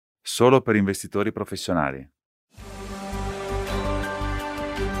solo per investitori professionali.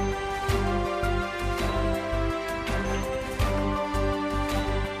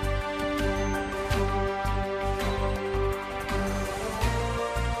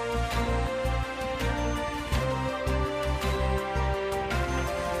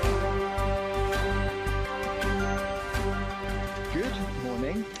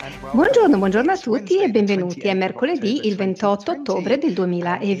 Buongiorno a tutti e benvenuti. È mercoledì, il 28 ottobre del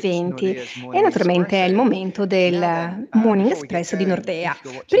 2020 e naturalmente è il momento del Morning Expresso di Nordea.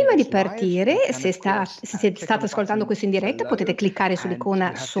 Prima di partire, se state ascoltando questo in diretta, potete cliccare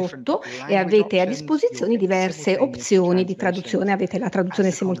sull'icona sotto e avete a disposizione diverse opzioni di traduzione. Avete la traduzione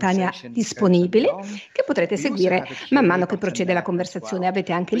simultanea disponibile che potrete seguire man mano che procede la conversazione.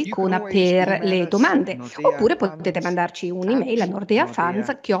 Avete anche l'icona per le domande, oppure potete mandarci un'email a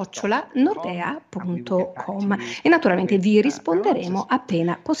nordeafans@nordea.com e naturalmente vi risponderemo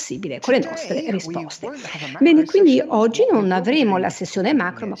appena possibile con le nostre risposte. Bene, quindi oggi non avremo la sessione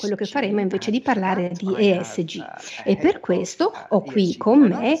macro, ma quello che faremo invece di parlare di ESG e per questo ho qui con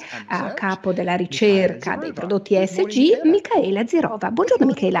me a capo della ricerca dei prodotti ESG Michaela Zirova. Buongiorno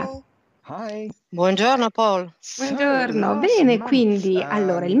Michaela. Buongiorno Paul. Buongiorno, bene, quindi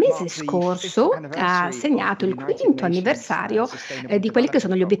allora il mese scorso ha segnato il quinto anniversario di quelli che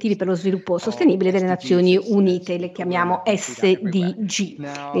sono gli obiettivi per lo sviluppo sostenibile delle Nazioni Unite, le chiamiamo SDG.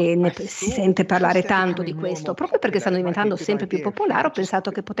 Si sente parlare tanto di questo, proprio perché stanno diventando sempre più popolari. Ho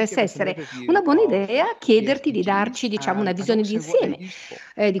pensato che potesse essere una buona idea chiederti di darci, diciamo, una visione d'insieme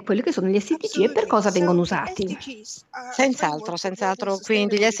di quelli che sono gli SDG e per cosa vengono usati. Senz'altro.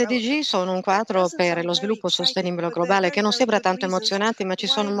 Quindi gli SDG sono un quadro per lo sviluppo sostenibile globale che non sembra tanto emozionante, ma ci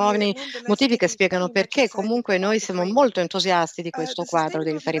sono buoni motivi che spiegano perché comunque noi siamo molto entusiasti di questo quadro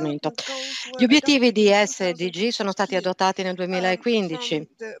di riferimento. Gli obiettivi di SDG sono stati adottati nel 2015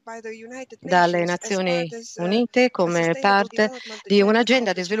 dalle Nazioni Unite come parte di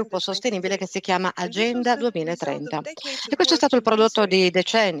un'agenda di sviluppo sostenibile che si chiama Agenda 2030. E questo è stato il prodotto di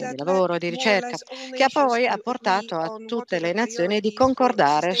decenni di lavoro e di ricerca che poi ha portato a tutte le nazioni di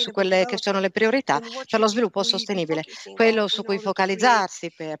concordare su quelle che sono le priorità per lo sviluppo sostenibile, quello su cui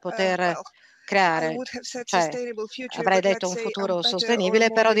focalizzarsi per poter creare, cioè avrei detto un futuro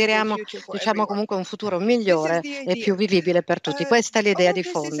sostenibile, però diciamo comunque un futuro migliore e più vivibile per tutti. Questa è l'idea di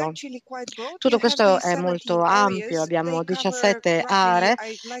fondo. Tutto questo è molto ampio, abbiamo 17 aree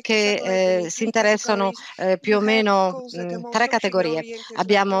che si interessano più o meno tre categorie.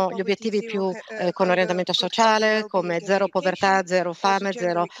 Abbiamo gli obiettivi più con orientamento sociale, come zero povertà, zero fame,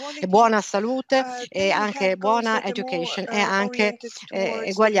 zero buona salute e anche buona education e anche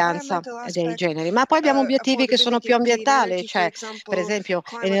eguaglianza dei generi. Ma poi abbiamo obiettivi che sono più ambientali, cioè per esempio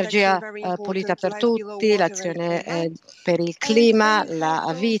energia pulita per tutti, l'azione per il clima,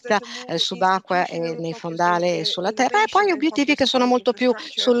 la vita subacquea e nei fondali e sulla terra, e poi obiettivi che sono molto più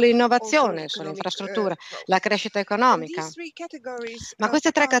sull'innovazione, sull'infrastruttura, la crescita economica. Ma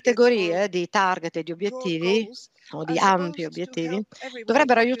queste tre categorie di target e di obiettivi o di ampi obiettivi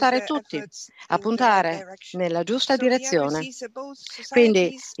dovrebbero aiutare tutti a puntare nella giusta direzione.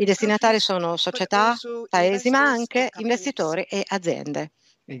 Quindi i destinatari sono società, paesi, ma anche investitori e aziende.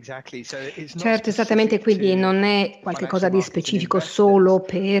 Certo, esattamente, quindi non è qualcosa di specifico solo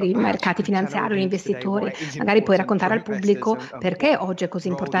per i mercati finanziari o gli investitori. Magari puoi raccontare al pubblico perché oggi è così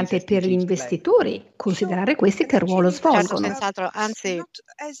importante per gli investitori considerare questi che ruolo Certo, svolgono. senz'altro, anzi,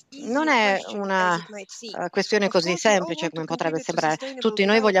 non è una questione così semplice come potrebbe sembrare. Tutti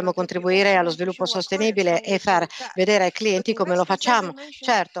noi vogliamo contribuire allo sviluppo sostenibile e far vedere ai clienti come lo facciamo,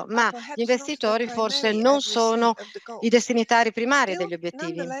 certo, ma gli investitori forse non sono i destinatari primari degli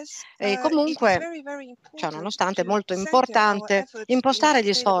obiettivi. E comunque, nonostante è molto importante impostare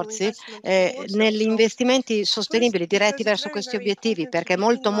gli sforzi negli investimenti sostenibili diretti verso questi obiettivi, perché è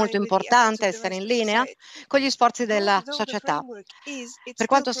molto importante essere in linea con gli sforzi della società. Per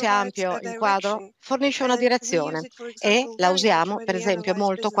quanto sia ampio il quadro, fornisce una direzione e la usiamo, per esempio,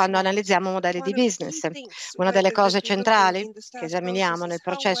 molto quando analizziamo modelli di business. Una delle cose centrali che esaminiamo nel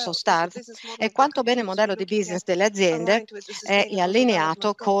processo STARS è quanto bene il modello di business delle aziende è allineato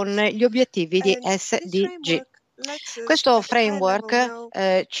con gli obiettivi di SDG. Questo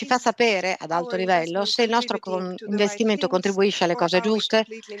framework ci fa sapere ad alto livello se il nostro investimento contribuisce alle cose giuste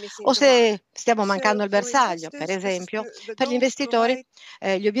o se stiamo mancando il bersaglio. Per esempio, per gli investitori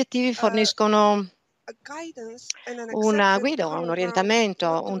gli obiettivi forniscono una guida, un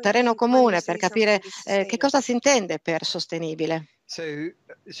orientamento, un terreno comune per capire che cosa si intende per sostenibile.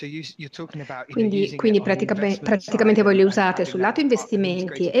 Quindi praticamente voi le usate sul lato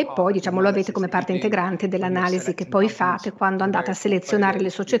investimenti e poi diciamo lo avete come parte integrante dell'analisi che poi fate quando andate a selezionare le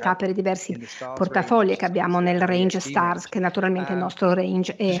società per i diversi portafogli che abbiamo nel range STARS, che naturalmente è il nostro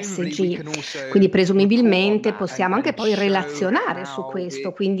range ESG. Quindi presumibilmente possiamo anche poi relazionare su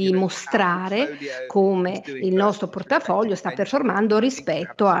questo, quindi mostrare come il nostro portafoglio sta performando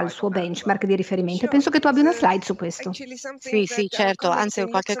rispetto al suo benchmark di riferimento. E penso che tu abbia una slide su questo. Sì, certo, anzi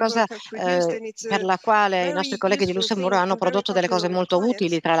qualche cosa per la quale i nostri colleghi di Lussemburgo hanno prodotto delle cose molto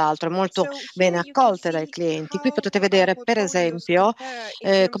utili, tra l'altro, molto ben accolte dai clienti. Qui potete vedere, per esempio,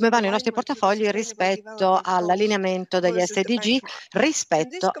 come vanno i nostri portafogli rispetto all'allineamento degli SDG,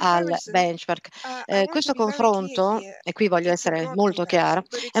 rispetto al benchmark. Questo confronto, e qui voglio essere molto chiara,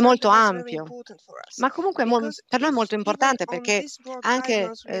 è molto ampio, ma comunque per noi è molto importante perché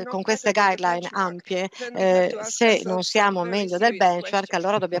anche con queste guideline ampie, se non siamo meglio del benchmark,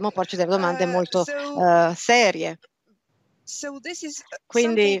 allora dobbiamo porci delle domande molto serie.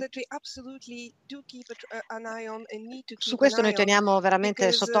 Quindi su questo noi teniamo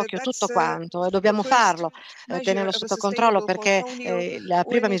veramente sott'occhio tutto quanto e dobbiamo farlo, tenerlo sotto controllo perché la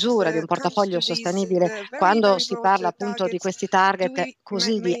prima misura di un portafoglio sostenibile, quando si parla appunto di questi target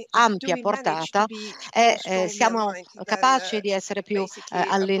così di ampia portata, è siamo capaci di essere più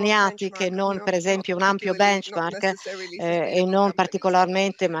allineati che non per esempio un ampio benchmark e non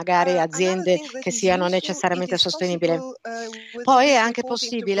particolarmente magari aziende che siano necessariamente sostenibili. Poi è anche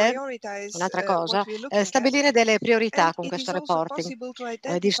possibile, un'altra cosa, stabilire delle priorità con questo reporting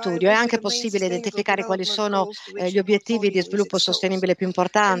di studio. È anche possibile identificare quali sono gli obiettivi di sviluppo sostenibile più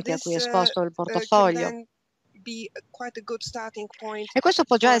importanti a cui è esposto il portafoglio. E questo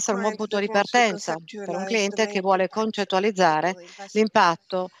può già essere un buon punto di partenza per un cliente che vuole concettualizzare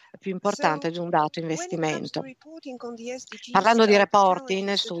l'impatto più importante di un dato investimento. Parlando di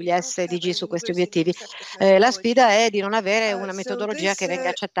reporting sugli SDG, su questi obiettivi, la sfida è di non avere una metodologia che venga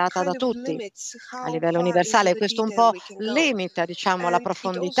accettata da tutti a livello universale. Questo un po' limita, diciamo, la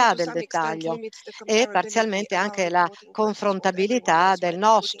profondità del dettaglio e parzialmente anche la confrontabilità del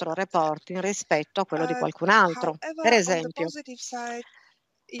nostro reporting rispetto a quello di qualcun altro. Per esempio,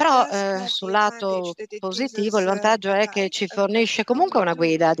 però sul lato positivo il vantaggio è che ci fornisce comunque una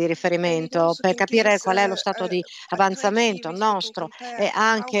guida di riferimento per capire qual è lo stato di avanzamento nostro e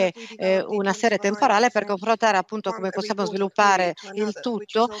anche una serie temporale per confrontare appunto come possiamo sviluppare il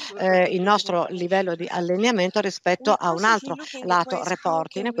tutto, il nostro livello di allineamento rispetto a un altro lato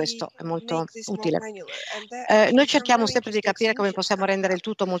reporting e questo è molto utile. Noi cerchiamo sempre di capire come possiamo rendere il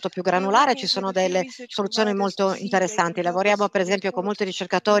tutto molto più granulare, ci sono delle soluzioni molto interessanti. Lavoriamo per esempio con molti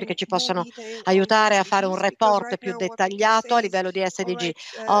ricercatori che ci possono aiutare a fare un report più dettagliato a livello di SDG.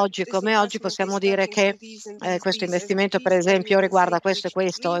 Oggi come oggi possiamo dire che questo investimento per esempio riguarda questo e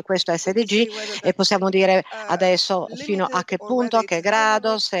questo e questo SDG e possiamo dire adesso fino a che punto, a che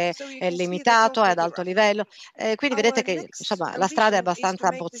grado, se è limitato, è ad alto livello. Quindi vedete che insomma la strada è abbastanza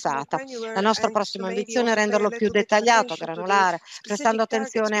abbozzata. La nostra prossima ambizione è renderlo più dettagliato, granulare, prestando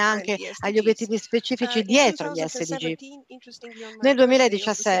attenzione anche agli obiettivi specifici dietro gli SDG. Nel 2017,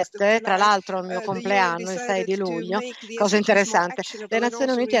 tra l'altro il mio compleanno, il 6 di luglio, cosa interessante, le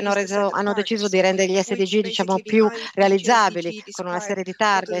Nazioni Unite hanno deciso di rendere gli SDG diciamo più realizzabili con una serie di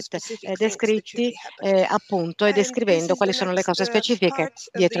target descritti appunto e descrivendo quali sono le cose specifiche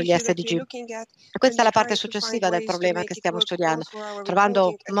dietro gli SDG. Questa è la parte successiva del problema che stiamo studiando,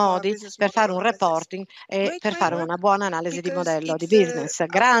 trovando modi per fare un reporting e per fare una buona analisi di modello di business.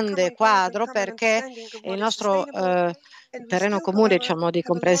 Grande quadro perché il nostro terreno comune diciamo, di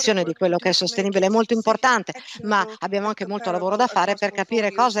comprensione di quello che è sostenibile è molto importante, ma abbiamo anche molto lavoro da fare per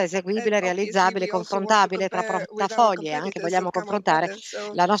capire cosa è eseguibile, realizzabile, confrontabile tra portafogli e anche vogliamo confrontare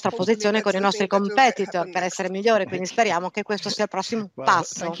la nostra posizione con i nostri competitor per essere migliori, quindi speriamo che questo sia il prossimo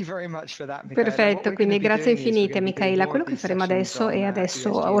passo. Perfetto, quindi grazie infinite Micaela. Quello che faremo adesso è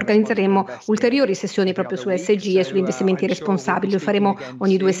organizzeremo ulteriori sessioni proprio su ESG e sugli investimenti responsabili, lo faremo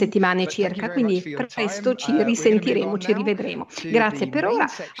ogni 2 settimane circa, quindi presto ci risentiremo, ci rivedremo. Grazie, per ora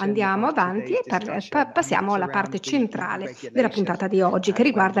andiamo avanti e passiamo alla parte centrale della puntata di oggi che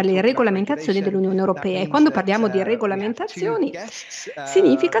riguarda le regolamentazioni dell'Unione Europea. E quando parliamo di regolamentazioni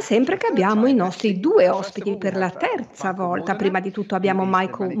significa sempre che abbiamo i nostri 2 ospiti per la terza volta. Prima di tutto abbiamo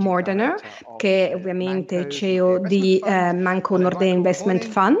Michael Mordener, che è ovviamente CEO di Manco Nordea Investment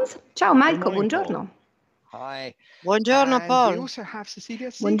Funds. Ciao Michael, buongiorno. Buongiorno Paul.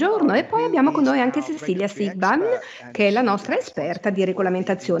 Buongiorno, e poi abbiamo con noi anche Cecilia Sigban, che è la nostra esperta di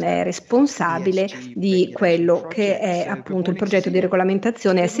regolamentazione, è responsabile di quello che è appunto il progetto di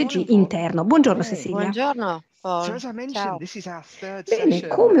regolamentazione ESG interno. Buongiorno Cecilia. Buongiorno. Paul. Ciao. Bene,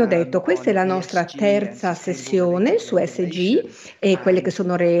 come ho detto, questa è la nostra terza sessione su ESG e quelle che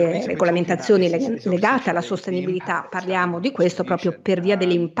sono regolamentazioni legate alla sostenibilità. Parliamo di questo proprio per via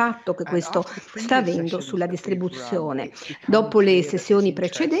dell'impatto che questo sta avendo sulla distribuzione. Dopo le sessioni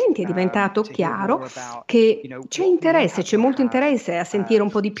precedenti è diventato chiaro che c'è molto interesse a sentire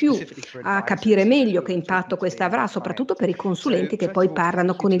un po' di più, a capire meglio che impatto questo avrà, soprattutto per i consulenti che poi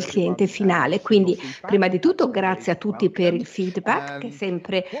parlano con il cliente finale. Quindi, prima di tutto, grazie a tutti per il feedback, che è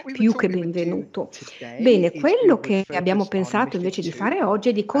sempre più che benvenuto. Bene, quello che abbiamo pensato invece di fare oggi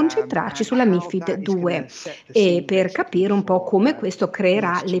è di concentrarci sulla MiFID 2 e per capire un po' come questo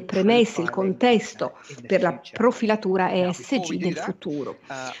creerà le premesse, il contesto per la profilatura ESG del futuro.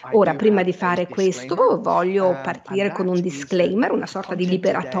 Ora, prima di fare questo, voglio partire con un disclaimer, una sorta di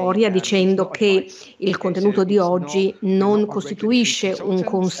liberatoria, dicendo che il contenuto di oggi non costituisce un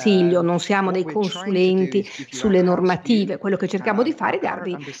consiglio, non siamo dei consulenti sulle normative. Quello che cerchiamo di fare è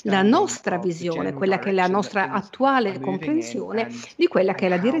darvi la nostra visione, quella che è la nostra attuale comprensione di quella che è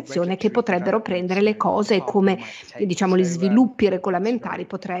la direzione che potrebbero prendere le cose e come, diciamo, gli sviluppi regolamentari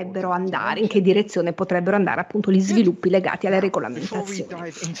potrebbero andare, in che direzione potrebbero andare appunto gli sviluppi legati alle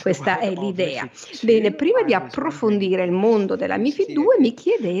regolamentazioni. Questa è l'idea. Bene, prima di approfondire il mondo della MiFID 2 mi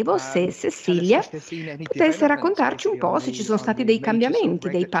chiedevo se Cecilia potesse raccontarci un po' se ci sono stati dei cambiamenti,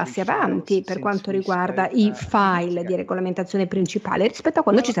 dei passi avanti per quanto riguarda i file di regolamentazione principale rispetto a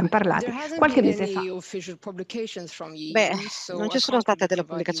quando ci siamo parlati qualche mese fa. Beh, non ci sono state delle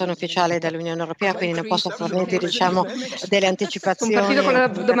pubblicazioni ufficiali dell'Unione Europea, quindi non posso fornirti, diciamo, delle anticipazioni. Sono partito con la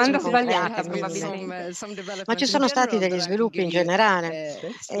domanda sbagliata, probabilmente. Ma ci sono stati degli sviluppi in generale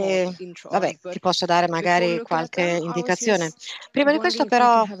e, vabbè, ti posso dare magari qualche indicazione. Prima di questo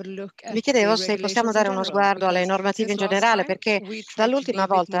però mi chiedevo se possiamo dare uno sguardo alle normative in generale, perché dall'ultima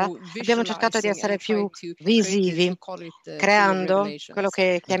volta abbiamo cercato di essere più visivi, creando quello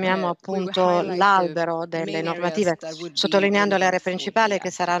che chiamiamo appunto l'albero delle normative, sottolineando le aree principali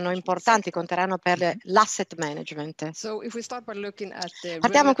che saranno importanti, conteranno per l'asset management.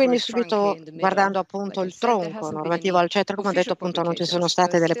 Partiamo quindi subito guardando appunto il tronco normativo al centro. Come ho detto, appunto non ci sono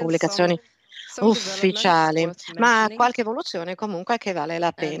state delle pubblicazioni ufficiali, ma qualche evoluzione comunque che vale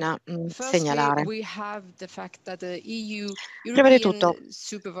la pena segnalare. Prima di tutto,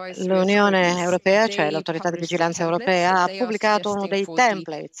 l'Unione Europea, cioè l'autorità di vigilanza europea, ha pubblicato uno dei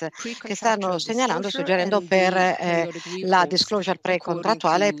templates che stanno segnalando e suggerendo per la disclosure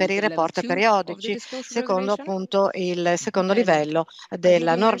pre-contrattuale e per i report periodici, secondo appunto il secondo livello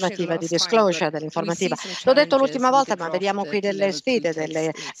della normativa di disclosure dell'informativa. L'ho detto l'ultima volta, ma vediamo qui delle sfide,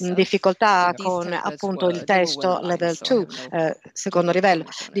 delle difficoltà con appunto il testo level 2, secondo livello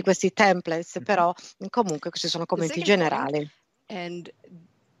di questi templates, però comunque questi sono commenti generali.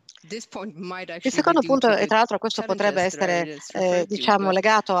 Il secondo punto, e tra l'altro questo potrebbe essere diciamo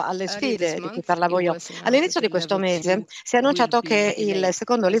legato alle sfide di cui parlavo io. All'inizio di questo mese si è annunciato che il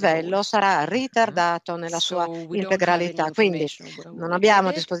secondo livello sarà ritardato nella sua integralità, quindi non abbiamo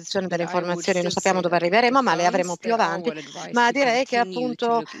a disposizione delle informazioni, non sappiamo dove arriveremo, ma le avremo più avanti. Ma direi che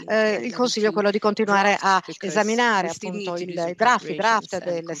appunto il consiglio è quello di continuare a esaminare appunto i draft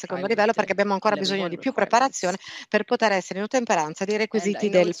del secondo livello, perché abbiamo ancora bisogno di più preparazione per poter essere in ottemperanza dei requisiti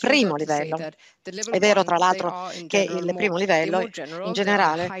del primo livello. È vero tra l'altro che il primo livello in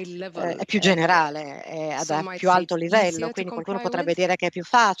generale è più generale, è ad più alto livello, quindi qualcuno potrebbe dire che è più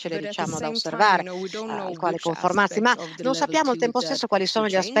facile, diciamo, da osservare, al quale conformarsi, ma non sappiamo al tempo stesso quali sono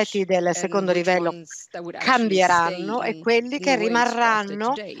gli aspetti del secondo livello cambieranno e quelli che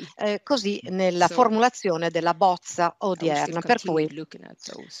rimarranno così nella formulazione della bozza odierna. Per cui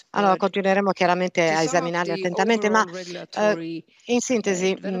allora continueremo chiaramente a esaminarli attentamente, ma in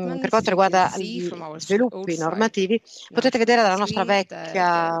sintesi, per quanto riguarda gli sviluppi normativi, potete vedere dalla nostra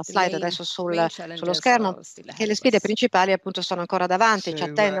vecchia slide adesso sullo schermo che le sfide principali appunto sono ancora davanti, ci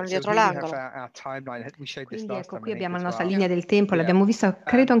attendono dietro l'angolo. Quindi ecco, qui abbiamo la nostra linea del tempo, l'abbiamo vista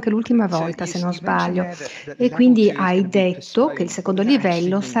credo anche l'ultima volta se non sbaglio, e quindi hai detto che il secondo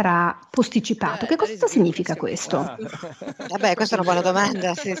livello sarà posticipato. Che cosa significa questo? Vabbè, questa è una buona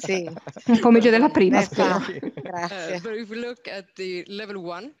domanda, sì. Un po' meglio della prima, spero. Grazie.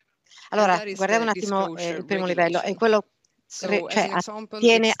 Allora, guardiamo un attimo il primo livello, è quello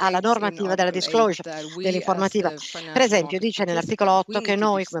attiene alla normativa della disclosure, dell'informativa. Per esempio, dice nell'articolo 8 che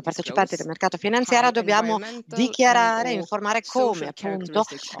noi, come partecipanti del mercato finanziario, dobbiamo dichiarare, informare come appunto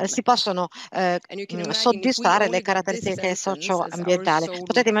si possono soddisfare le caratteristiche socio-ambientali.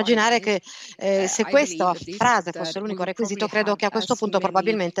 Potete immaginare che se questa frase fosse l'unico requisito, credo che a questo punto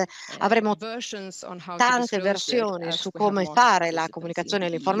probabilmente avremo tante versioni su come fare la comunicazione e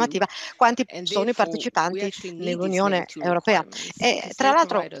l'informativa, quanti sono i partecipanti nell'Unione Europea. E tra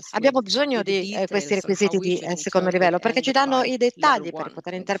l'altro abbiamo bisogno di questi requisiti di secondo livello, perché ci danno i dettagli per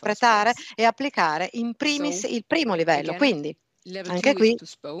poter interpretare e applicare in primis il primo livello. Quindi anche qui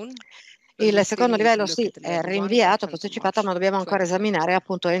il secondo livello sì è rinviato, posticipato, ma dobbiamo ancora esaminare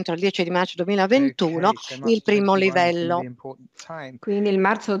appunto entro il 10 di maggio 2021 il primo livello. Quindi il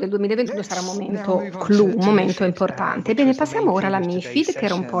marzo del 2021 sarà un momento clou, un momento importante. Bene, passiamo ora alla MiFID, che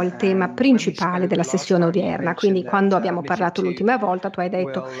era un po' il tema principale della sessione odierna. Quindi quando abbiamo parlato l'ultima volta, tu hai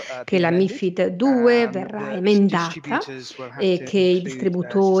detto che la MiFID 2 verrà emendata e che i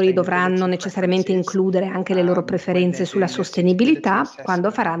distributori dovranno necessariamente includere anche le loro preferenze sulla sostenibilità quando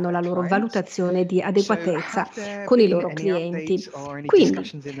faranno la loro valutazione di adeguatezza con i loro clienti.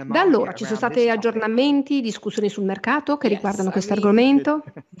 Quindi, da allora ci sono stati aggiornamenti, discussioni sul mercato che riguardano questo argomento?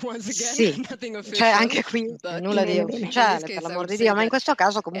 Sì, cioè anche qui nulla di ufficiale, per l'amor di Dio, ma in questo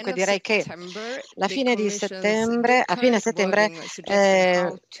caso comunque direi che a fine settembre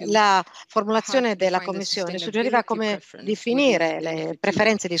la formulazione della Commissione suggeriva come definire le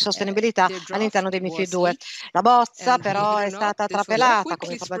preferenze di sostenibilità all'interno dei MiFID 2. La bozza però è stata trapelata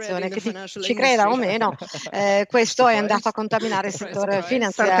come informazione, che ci creda o meno, questo è andato a contaminare il settore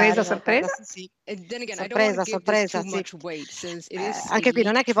finanziario. Sorpresa. Sorpresa, sì. Anche qui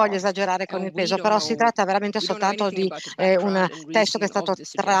non è che voglio esagerare con il peso, però si tratta veramente soltanto di un testo che è stato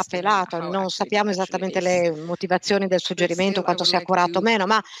trapelato, non sappiamo esattamente le motivazioni del suggerimento, quanto sia accurato o meno,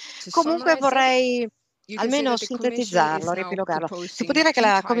 ma comunque vorrei almeno sintetizzarlo, riepilogarlo. Si può dire che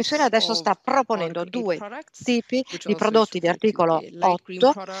la Commissione adesso sta proponendo due tipi di prodotti di articolo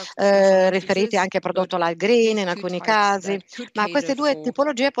 8, riferiti anche al prodotto light green in alcuni casi, ma queste due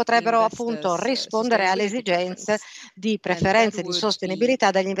tipologie potrebbero appunto rispondere alle esigenze di preferenze di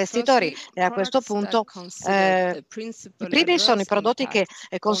sostenibilità degli investitori. E a questo punto i primi sono i prodotti che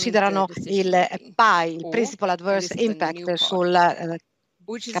considerano il PAI, il Principal Adverse Impact, sul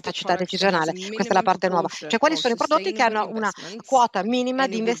capacità decisionale. Questa è la parte nuova. Cioè, quali sono i prodotti che hanno una quota minima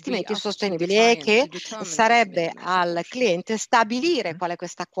di investimenti sostenibili e che sarebbe al cliente stabilire qual è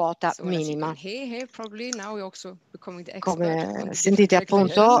questa quota minima. Come sentite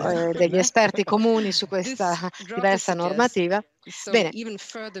appunto degli esperti comuni su questa diversa normativa. Bene,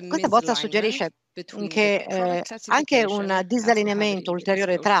 questa bozza suggerisce che anche un disallineamento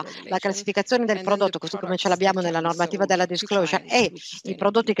ulteriore tra la classificazione del prodotto, così come ce l'abbiamo nella normativa della disclosure, e i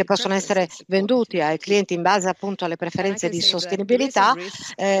prodotti che possono essere venduti ai clienti in base appunto alle preferenze di sostenibilità,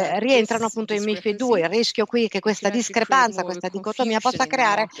 rientrano appunto in MiFID 2. Il rischio qui è che questa discrepanza, questa dicotomia possa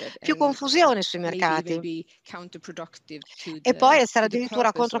creare più confusione sui mercati e poi essere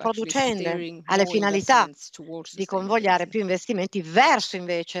addirittura controproducente alle finalità di convogliare più investimenti verso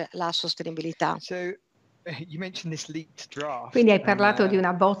invece la sostenibilità. Quindi hai parlato di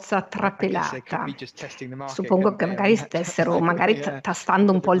una bozza trapelata. Suppongo che magari stessero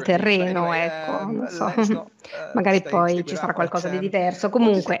tastando un po' il terreno, ecco, non so. Magari poi ci sarà qualcosa di diverso.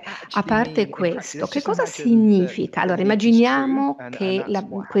 Comunque, a parte questo, che cosa significa? Allora, immaginiamo che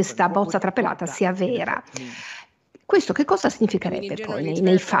questa bozza trapelata sia vera. Questo che cosa significherebbe poi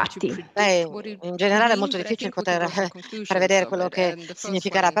nei fatti? In generale è molto difficile poter prevedere quello che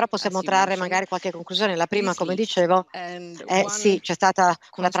significherà, però possiamo trarre magari qualche conclusione. La prima, come dicevo, è sì, c'è stata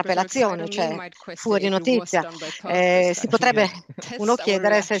una trapelazione, cioè fuori notizia. Si potrebbe uno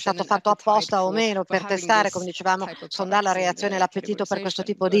chiedere se è stato fatto apposta o meno per testare, come dicevamo, sondare la reazione e l'appetito per questo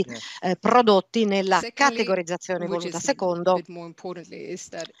tipo di prodotti nella categorizzazione voluta. Secondo,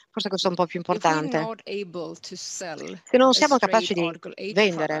 forse questo è un po' più importante. Se non siamo capaci di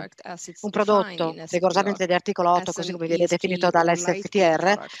vendere un prodotto rigorosamente di articolo 8, così come viene definito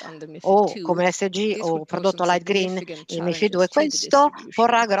dall'SFTR, o come SG o prodotto light green in MiFID 2, questo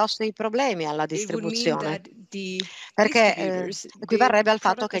porrà grossi problemi alla distribuzione, perché equivarrebbe al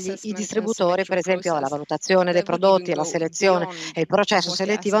fatto che i distributori, per esempio, la valutazione dei prodotti, la selezione e il processo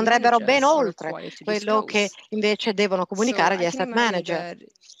selettivo andrebbero ben oltre quello che invece devono comunicare gli asset manager.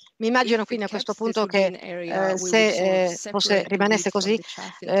 Mi immagino quindi a questo punto che se rimanesse così,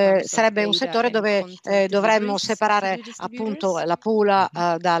 sarebbe un settore dove dovremmo separare appunto la pula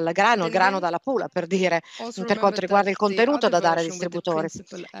dal grano, il grano dalla pula, per dire, per quanto riguarda il contenuto da dare ai distributori.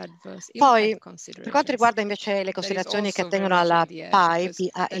 Poi, per quanto riguarda invece le considerazioni che attengono alla PAI,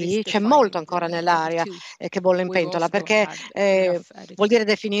 c'è molto ancora nell'aria che bolle in pentola, perché vuol dire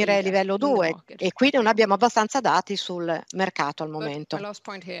definire livello 2 e qui non abbiamo abbastanza dati sul mercato al momento.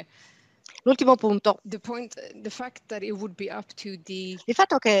 L'ultimo punto, il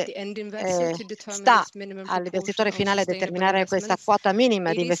fatto che sta all'investitore finale determinare questa quota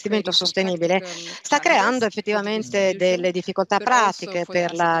minima di investimento sostenibile sta creando effettivamente delle difficoltà pratiche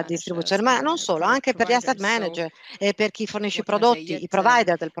per la distribuzione, ma non solo, anche per gli asset manager e per chi fornisce i prodotti, i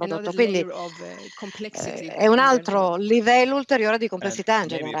provider del prodotto. Quindi è un altro livello ulteriore di complessità in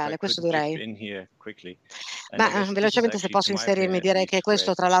generale, questo direi. Ma velocemente, se posso inserirmi, direi che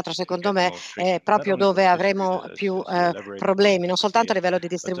questo tra l'altro secondo me è proprio dove avremo più problemi, non soltanto a livello di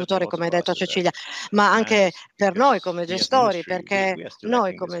distributori, come hai detto Cecilia, ma anche per noi come gestori, perché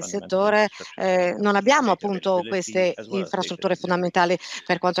noi come settore non abbiamo appunto queste infrastrutture fondamentali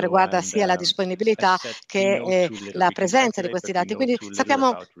per quanto riguarda sia la disponibilità che la presenza di questi dati. Quindi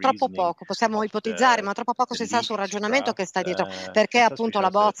sappiamo troppo poco, possiamo ipotizzare, ma troppo poco si sa sul ragionamento che sta dietro, perché appunto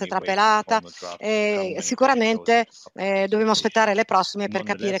la bozza è trapelata e sicuramente dobbiamo aspettare le prossime per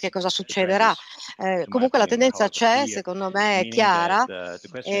capire che cosa succederà. Comunque la tendenza c'è, secondo me è chiara,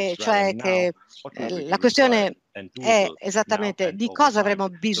 e cioè che la questione è esattamente di cosa avremo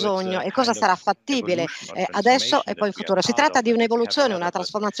bisogno e cosa sarà fattibile adesso e poi in futuro. Si tratta di un'evoluzione, una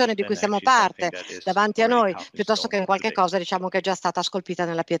trasformazione di cui siamo parte davanti a noi, piuttosto che qualche cosa diciamo che è già stata scolpita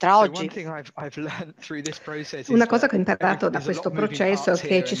nella pietra oggi. Una cosa che ho imparato da questo processo è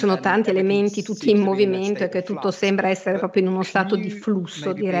che ci sono tanti elementi tutti in movimento e che tutto sembra essere proprio in uno stato di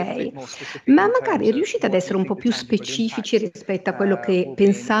flusso, direi. Ma magari riuscite ad essere un po' più specifici rispetto a quello che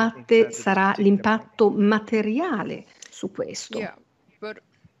pensate sarà l'impatto materiale su questo?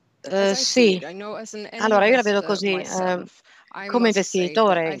 Sì, allora io la vedo così. Come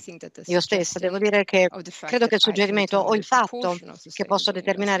investitore, io stessa, devo dire che credo che il suggerimento o il fatto che posso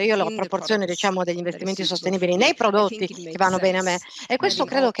determinare io la proporzione, diciamo, degli investimenti sostenibili nei prodotti che vanno bene a me, e questo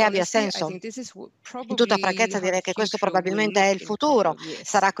credo che abbia senso. In tutta franchezza direi che questo probabilmente è il futuro,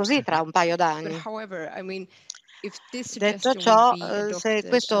 sarà così tra un paio d'anni. Detto ciò, se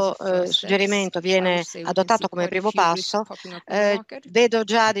questo suggerimento viene adottato come primo passo, vedo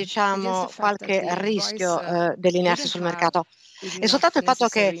già, diciamo, qualche rischio delinearsi sul mercato. E soltanto il fatto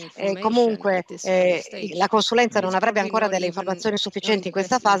che comunque la consulenza non avrebbe ancora delle informazioni sufficienti in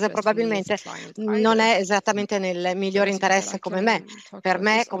questa fase probabilmente non è esattamente nel migliore interesse per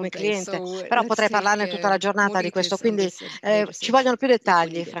me come cliente, però potrei parlarne tutta la giornata di questo, quindi ci vogliono più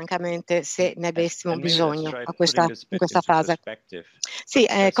dettagli francamente se ne avessimo bisogno in questa fase. Sì,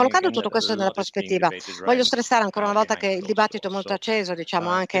 collocando tutto questo nella prospettiva, voglio stressare ancora una volta che il dibattito è molto acceso, diciamo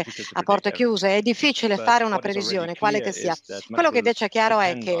anche a porte chiuse, è difficile fare una previsione, quale che sia. Quello che invece è chiaro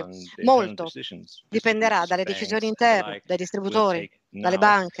è che molto dipenderà dalle decisioni interne, dai distributori, dalle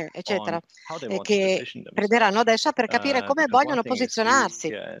banche, eccetera, che prenderanno adesso per capire come vogliono posizionarsi.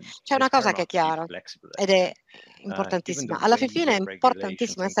 C'è una cosa che è chiara ed è importantissima. Alla fine è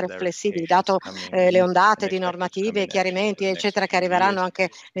importantissimo essere flessibili, dato le ondate di normative, chiarimenti, eccetera, che arriveranno anche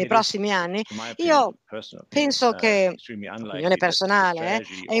nei prossimi anni. Io penso che, opinione personale,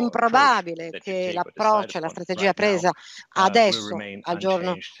 è improbabile che l'approccio e la strategia presa adesso, al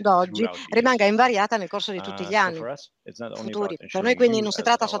giorno d'oggi, rimanga invariata nel corso di tutti gli anni futuri. Per noi quindi non si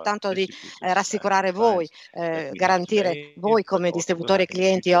tratta soltanto di rassicurare voi, garantire voi come distributori e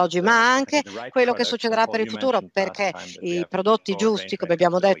clienti oggi, ma anche quello che succederà per il futuro, perché i prodotti giusti, come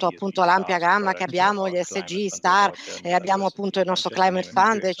abbiamo detto, appunto l'ampia gamma che abbiamo, gli SG, Star, e abbiamo appunto il nostro Climate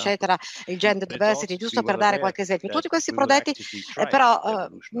Fund, eccetera, il Gender Diversity, giusto per dare qualche esempio. Tutti questi prodotti però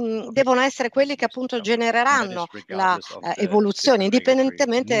devono essere quelli che appunto genereranno la evoluzione,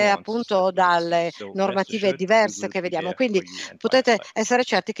 indipendentemente appunto dalle normative diverse che vediamo. Quindi potete essere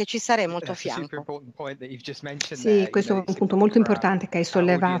certi che ci saremo al tuo fianco. Sì, questo è un punto molto importante che hai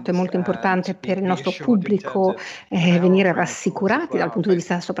sollevato, è molto importante per il nostro pubblico venire rassicurati dal punto di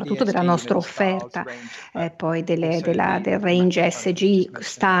vista soprattutto della nostra offerta, poi del range SG,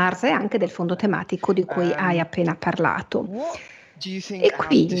 Stars e anche del fondo tematico di cui hai appena parlato. E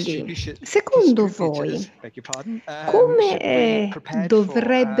quindi, secondo voi, come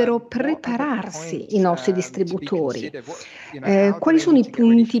dovrebbero prepararsi i nostri distributori? Quali sono i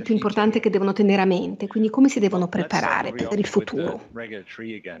punti più importanti che devono tenere a mente? Quindi come si devono preparare per il futuro?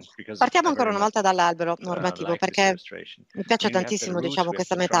 Partiamo ancora una volta dall'albero normativo, perché mi piace tantissimo, diciamo,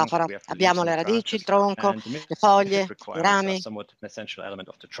 questa metafora. Abbiamo le radici, il tronco, le foglie, i rami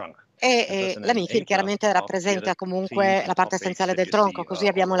e la MiFID chiaramente rappresenta comunque la parte essenziale del tronco, così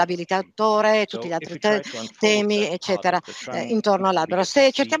abbiamo l'abilitatore e tutti gli altri temi, eccetera, intorno all'albero.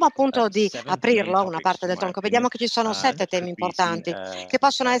 Se cerchiamo appunto di aprirlo, una parte del tronco, vediamo che ci sono 7 temi importanti che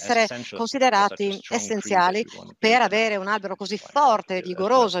possono essere considerati essenziali per avere un albero così forte e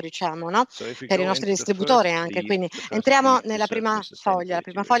vigoroso, diciamo, no? Per i nostri distributori anche. Quindi entriamo nella prima foglia. La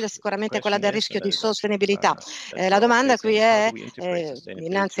prima foglia sicuramente è quella del rischio di sostenibilità. La domanda qui è,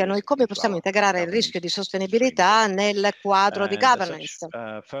 innanzi a noi, come possiamo integrare il rischio di sostenibilità nel quadro di governance?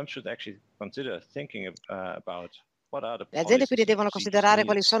 Le aziende quindi devono considerare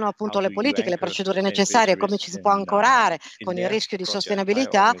quali sono appunto le politiche, le procedure necessarie, come ci si può ancorare con il rischio di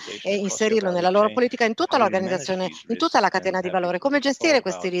sostenibilità e inserirlo nella loro politica in tutta l'organizzazione, in tutta la catena di valore, come gestire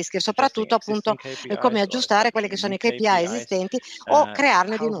questi rischi e soprattutto appunto come aggiustare quelli che sono i KPI esistenti o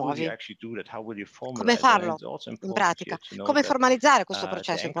crearne di nuovi. Come farlo in pratica? Come formalizzare questo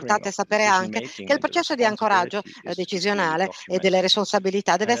processo? È importante sapere anche che il processo di ancoraggio decisionale e delle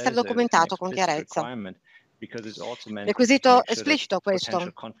responsabilità deve essere documentato con chiarezza. Requisito esplicito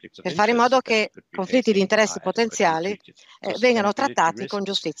questo, per fare in modo che conflitti di interessi potenziali vengano trattati con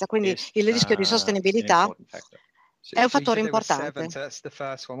giustizia. Quindi il rischio di sostenibilità è un fattore importante.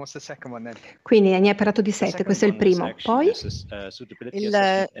 Quindi ne hai parlato di 7, questo è il primo. Poi?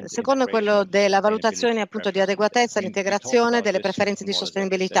 Il secondo è quello della valutazione appunto di adeguatezza e l'integrazione delle preferenze di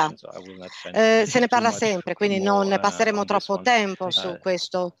sostenibilità. Se ne parla sempre, quindi non ne passeremo troppo tempo su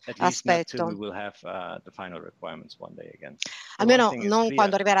questo aspetto. Almeno non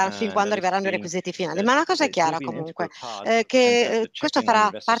fin quando arriveranno i requisiti finali. Ma una cosa è chiara comunque, che questo farà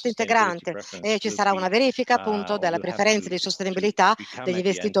parte integrante e ci sarà una verifica appunto delle preferenze di sostenibilità degli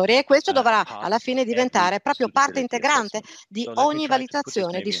investitori e questo dovrà alla fine diventare proprio parte integrante di ogni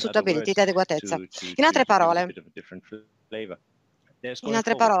valutazione di suitability, di adeguatezza. In altre parole,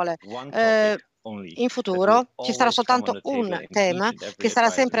 in futuro ci sarà soltanto un tema che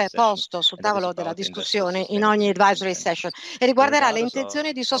sarà sempre posto sul tavolo della discussione in ogni advisory session e riguarderà le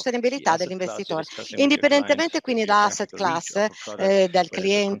intenzioni di sostenibilità dell'investitore, indipendentemente quindi da asset class, del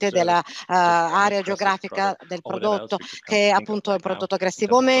cliente, della area geografica del prodotto, che appunto è un prodotto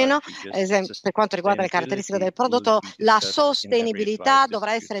aggressivo o meno. Per quanto riguarda le caratteristiche del prodotto, la sostenibilità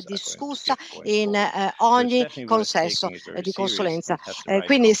dovrà essere discussa in ogni consesso di consulenza.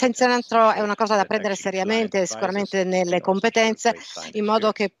 Quindi senz'altro è una cosa da prendere seriamente, sicuramente nelle competenze, in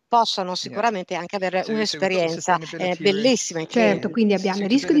modo che possano sicuramente anche avere un'esperienza bellissima. Certo, quindi abbiamo il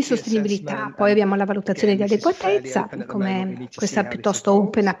rischio di sostenibilità, poi abbiamo la valutazione di adeguatezza, come questa piuttosto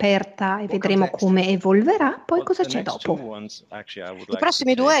open, aperta, e vedremo come evolverà. Poi cosa c'è dopo? I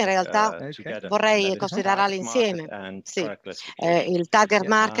prossimi due in realtà vorrei considerarli insieme. Sì, il target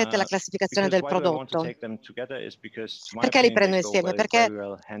market e la classificazione del prodotto. Perché li prendo insieme? Perché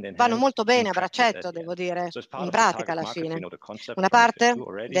vanno molto bene a braccetto, devo dire, in pratica alla fine. Una parte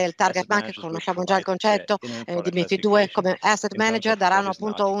del target market, conosciamo già il concetto di MiFID 2, come asset manager daranno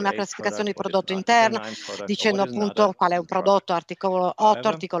appunto una classificazione di prodotto interno, dicendo appunto qual è un prodotto articolo 8,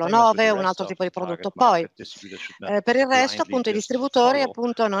 articolo 9, un altro tipo di prodotto. Poi per il resto appunto i distributori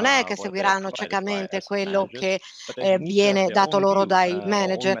appunto non è che seguiranno ciecamente quello che viene dato loro dai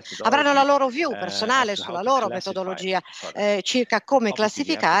manager, avranno la loro view personale sulla loro metodologia circa come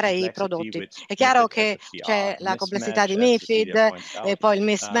classificare i prodotti. È chiaro che c'è la complessità di MiFID e poi il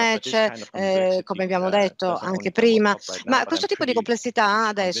mismatch, come abbiamo detto anche prima, ma questo tipo di complessità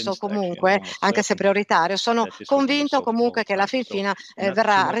adesso comunque, anche se prioritario, sono convinto comunque che alla fine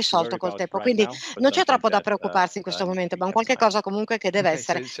verrà risolto col tempo. Quindi non c'è troppo da preoccuparsi in questo momento, ma un qualche cosa comunque che deve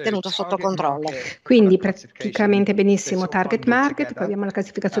essere tenuto sotto controllo. Quindi praticamente benissimo target market, poi abbiamo la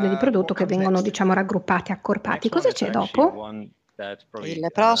classificazione di prodotto che vengono diciamo raggruppati, accorpati. Cosa c'è dopo? Il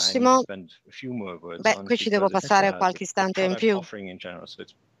prossimo, qui ci devo passare qualche istante in più.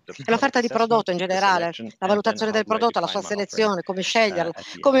 È l'offerta di prodotto in generale, la valutazione del prodotto, la sua selezione, come sceglierlo,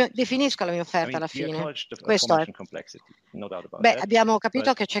 come definisco la mia offerta alla fine. Questo è. Abbiamo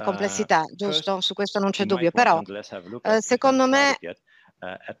capito che c'è complessità, giusto? Su questo non c'è dubbio, però secondo me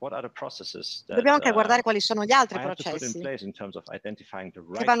Dobbiamo anche guardare quali sono gli altri processi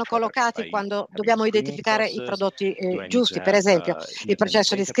che vanno collocati quando dobbiamo identificare i prodotti giusti. Per esempio, il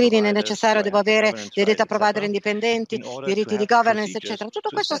processo di screening è necessario, devo avere dei data provider indipendenti, diritti di governance, eccetera. Tutto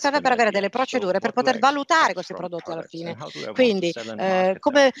questo serve per avere delle procedure per poter valutare questi prodotti alla fine. Quindi,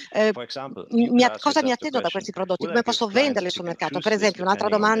 cosa mi attendo da questi prodotti? Come posso venderli sul mercato? Per esempio, un'altra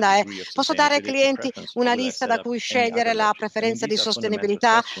domanda è: posso dare ai clienti una lista da cui scegliere la preferenza di sostenibilità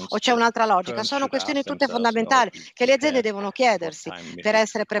o c'è un'altra logica? Sono questioni tutte fondamentali che le aziende devono chiedersi per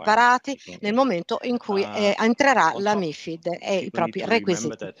essere preparati nel momento in cui entrerà la MiFID e i propri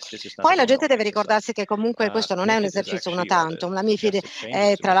requisiti. Poi la gente deve ricordarsi che comunque questo non è un esercizio una tantum. La MiFID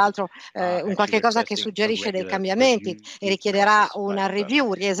è tra l'altro un qualche cosa che suggerisce dei cambiamenti e richiederà una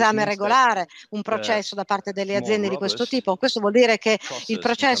review, riesame regolare, un processo da parte delle aziende di questo tipo. Questo vuol dire che il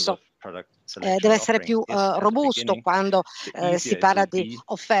processo deve essere più robusto quando si parla di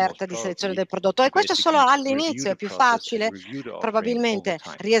offerta, di selezione del prodotto, e questo solo all'inizio. È più facile probabilmente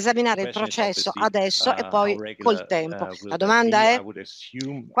riesaminare il processo adesso e poi col tempo. La domanda è: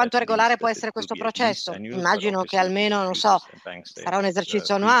 quanto regolare può essere questo processo? Immagino che almeno, non so, sarà un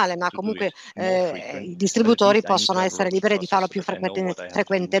esercizio annuale, ma comunque i distributori possono essere liberi di farlo più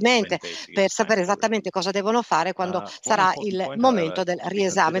frequentemente per sapere esattamente cosa devono fare quando sarà il momento del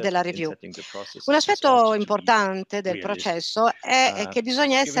riesame, della review. Un aspetto importante del processo è che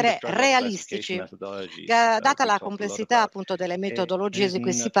bisogna essere realistici. Data la complessità appunto delle metodologie di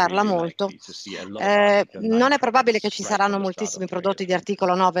cui si parla molto, non è probabile che ci saranno moltissimi prodotti di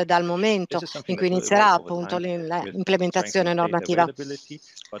articolo 9 dal momento in cui inizierà appunto l'implementazione normativa.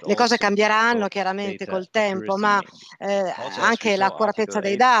 Le cose cambieranno chiaramente col tempo, ma anche l'accuratezza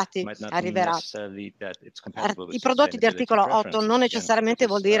dei dati arriverà. I prodotti di articolo 8 non necessariamente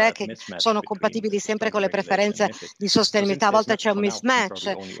vuol dire che sono compatibili sempre con le preferenze di sostenibilità. A volte c'è un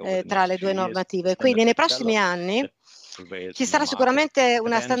mismatch tra le due normative. Quindi nei prossimi anni ci sarà sicuramente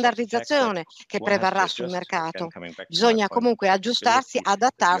una standardizzazione che prevarrà sul mercato. Bisogna comunque aggiustarsi,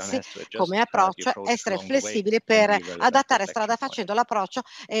 adattarsi come approccio, essere flessibili per adattare strada facendo l'approccio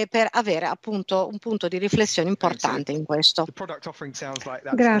e per avere appunto un punto di riflessione importante in questo.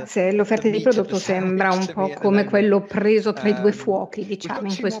 Grazie. L'offerta di prodotto sembra un po' come quello preso tra i due fuochi, diciamo,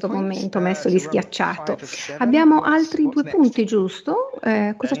 in questo momento, messo lì schiacciato. Abbiamo altri due punti, giusto?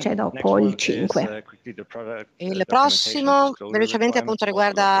 Cosa c'è dopo il 5? Il prossimo velocemente appunto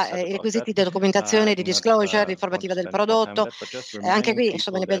riguarda i requisiti di documentazione, di disclosure, di informativa del prodotto. Anche qui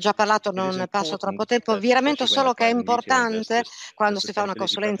insomma ne abbiamo già parlato, non passo troppo tempo. Vi rammento solo che è importante, quando si fa una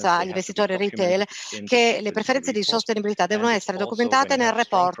consulenza agli investitori retail, che le preferenze di sostenibilità devono essere documentate nel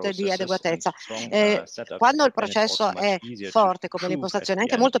report di adeguatezza. Quando il processo è forte come l'impostazione, è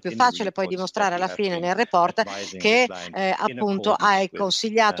anche molto più facile poi dimostrare alla fine nel report che appunto hai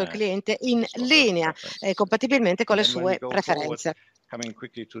consigliato il cliente in linea compatibilmente con le sue preferenze.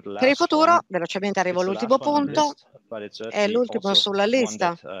 Per il futuro, velocemente arrivo all'ultimo punto, è l'ultimo sulla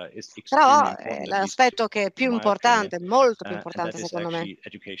lista, però è l'aspetto che è più importante, molto più importante secondo me.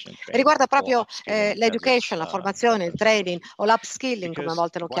 Riguarda proprio l'education, la formazione, il training o l'upskilling come a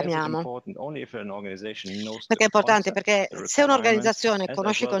volte lo chiamiamo. Perché è importante? Perché se un'organizzazione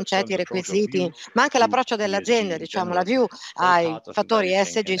conosce i concetti, i requisiti, ma anche l'approccio dell'azienda, diciamo la view ai fattori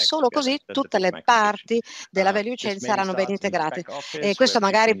ESG, solo così tutte le parti della value chain saranno ben integrate. E questo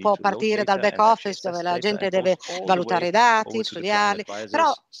magari può partire dal back office dove la gente deve valutare i dati, studiarli,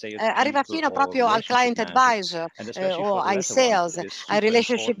 però arriva fino proprio al client advisor o ai sales, ai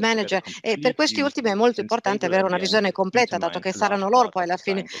relationship manager, e per questi ultimi è molto importante avere una visione completa, dato che saranno loro poi alla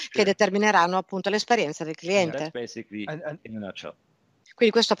fine che determineranno appunto l'esperienza del cliente.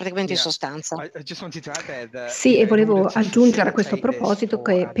 Quindi questo praticamente in sostanza. Sì, e volevo aggiungere a questo proposito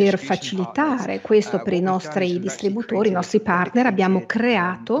che per facilitare questo per i nostri distributori, i nostri partner, abbiamo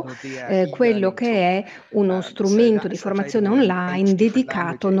creato quello che è uno strumento di formazione online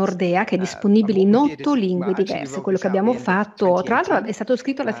dedicato Nordea, che è disponibile in 8 lingue diverse. Quello che abbiamo fatto, tra l'altro è stato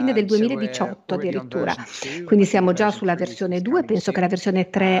scritto alla fine del 2018 addirittura, quindi siamo già sulla versione 2, penso che la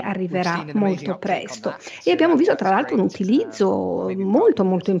versione 3 arriverà molto presto. E abbiamo visto tra l'altro un utilizzo molto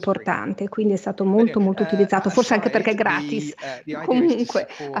importante, quindi è stato molto utilizzato, forse anche perché è gratis. Comunque,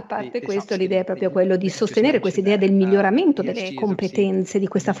 a parte questo, l'idea è proprio quello di sostenere questa idea del miglioramento delle competenze, di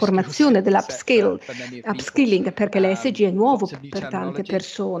questa formazione, dell'upskilling, perché l'ESG è nuovo per tante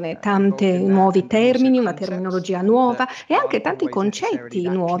persone, tanti nuovi termini, una terminologia nuova e anche tanti concetti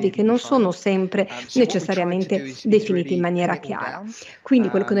nuovi che non sono sempre necessariamente definiti in maniera chiara. Quindi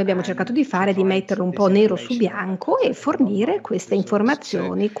quello che noi abbiamo cercato di fare è di metterlo un po' nero su bianco e fornire queste informazioni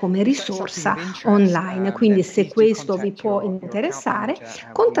informazioni come risorsa online. Quindi se questo vi può interessare,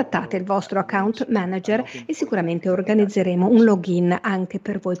 contattate il vostro account manager e sicuramente organizzeremo un login anche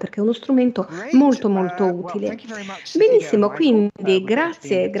per voi, perché è uno strumento molto molto utile. Benissimo, quindi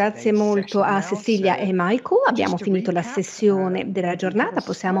grazie molto a Cecilia e Michael. Abbiamo finito la sessione della giornata,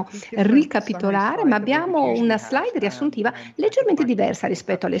 possiamo ricapitolare, ma abbiamo una slide riassuntiva leggermente diversa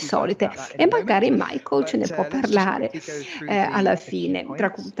rispetto alle solite e magari Michael ce ne può parlare alla fine,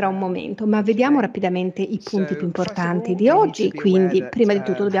 tra un momento, ma vediamo rapidamente i punti più importanti di oggi. Quindi prima di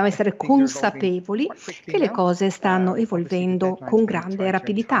tutto dobbiamo essere consapevoli che le cose stanno evolvendo con grande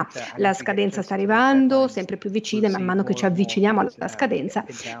rapidità. La scadenza sta arrivando sempre più vicina, man mano che ci avviciniamo alla scadenza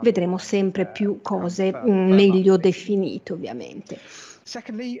vedremo sempre più cose meglio definite, ovviamente.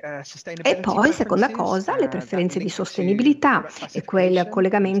 E poi, seconda cosa, le preferenze di sostenibilità e quel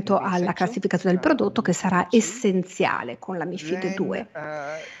collegamento alla classificazione del prodotto che sarà essenziale con la MiFID 2.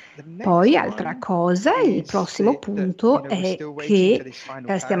 Poi, altra cosa, il prossimo punto è che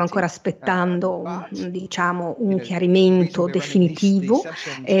stiamo ancora aspettando, diciamo, un chiarimento definitivo,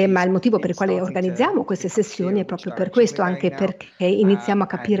 ma il motivo per il quale organizziamo queste sessioni è proprio per questo, anche perché iniziamo a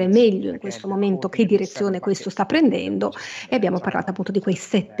capire meglio in questo momento che direzione questo sta prendendo e abbiamo parlato appunto di quei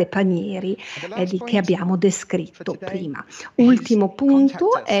 7 panieri che abbiamo descritto prima. Ultimo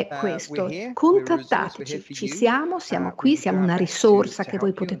punto è questo: contattateci, siamo qui, siamo una risorsa che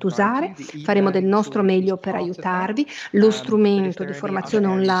voi potete usare, faremo del nostro meglio per aiutarvi, lo strumento di formazione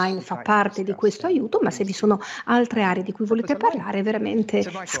online fa parte di questo aiuto, ma se vi sono altre aree di cui volete parlare, veramente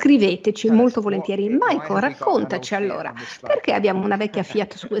scriveteci molto volentieri. Michael, raccontaci allora, perché abbiamo una vecchia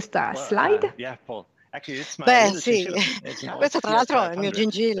Fiat su questa slide? Beh sì, questo tra l'altro è il mio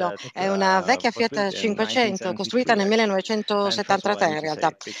gingillo, è una vecchia Fiat 500 costruita nel 1973 in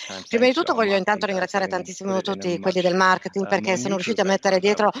realtà. Prima di tutto voglio intanto ringraziare tantissimo tutti quelli del marketing perché sono riusciti a mettere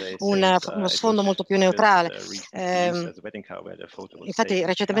dietro uno sfondo molto più neutrale. Infatti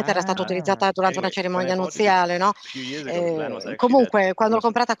recentemente era stata utilizzata durante una cerimonia nuziale, no? Comunque quando l'ho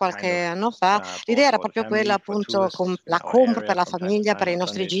comprata qualche anno fa l'idea era proprio quella appunto la compra per la famiglia, per i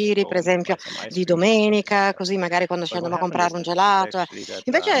nostri giri per esempio di domenica, così magari quando ci andiamo a comprare un gelato.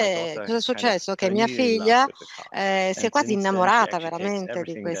 Invece cosa è successo? Che mia figlia si è quasi innamorata veramente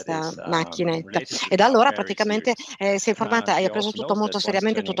di questa macchinetta e da allora praticamente si è informata e ha preso tutto molto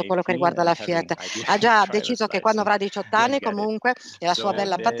seriamente, tutto quello che riguarda la Fiat. Ha già deciso che quando avrà 18 anni comunque e la sua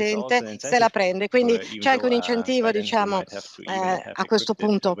bella patente se la prende, quindi c'è anche un incentivo diciamo a questo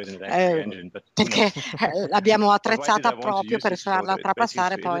punto perché l'abbiamo attrezzata proprio per farla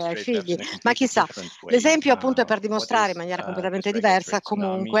trapassare poi ai figli, ma chissà. L'esempio appunto è per dimostrare in maniera completamente diversa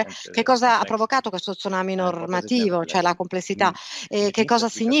comunque che cosa ha provocato questo tsunami normativo, cioè la complessità, e che cosa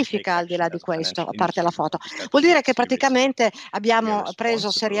significa al di là di questo, a parte la foto. Vuol dire che praticamente abbiamo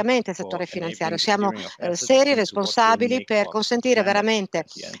preso seriamente il settore finanziario, siamo seri, responsabili per consentire veramente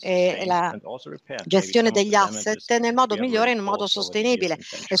la gestione degli asset nel modo migliore, in un modo sostenibile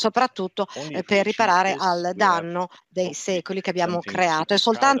e soprattutto per riparare al danno dei secoli che abbiamo creato. È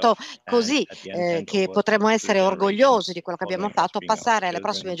soltanto così che potremo essere orgogliosi di quello che abbiamo fatto, passare alle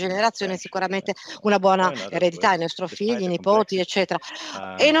prossime generazioni sicuramente una buona eredità ai nostri figli, nipoti, eccetera.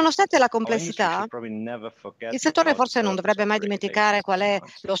 E nonostante la complessità, il settore forse non dovrebbe mai dimenticare qual è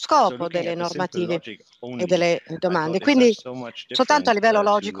lo scopo delle normative e delle domande. Quindi soltanto a livello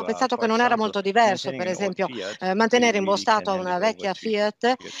logico ho pensato che non era molto diverso, per esempio, mantenere impostato una vecchia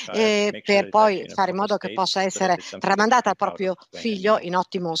Fiat per poi fare in modo che possa essere tramandata al proprio figlio in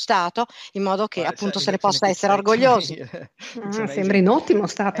ottimo stato, in modo che appunto se ne possa essere orgogliosi. Sembra in ottimo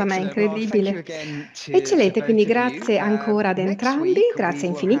stato a me, incredibile. Eccellente, quindi grazie ancora ad entrambi, grazie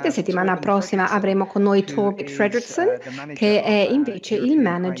infinite. Settimana prossima avremo con noi Torvik Fredriksson, che è invece il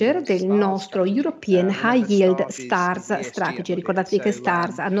manager del nostro European High Yield Stars Strategy. Ricordatevi che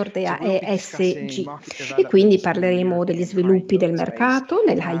Stars a Nordea è SG. E quindi parleremo degli sviluppi del mercato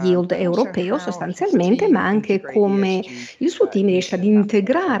nel high yield europeo sostanzialmente, ma anche come il suo team riesce ad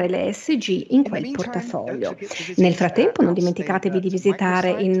integrare le SG in quel portafoglio. Nel frattempo non dimenticatevi di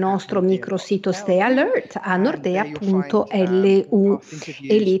visitare il nostro microsito Stay Alert a nordea.lu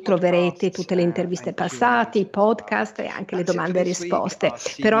e lì troverete tutte le interviste passate, i podcast e anche le domande e risposte.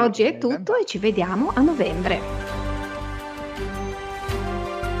 Per oggi è tutto e ci vediamo a novembre.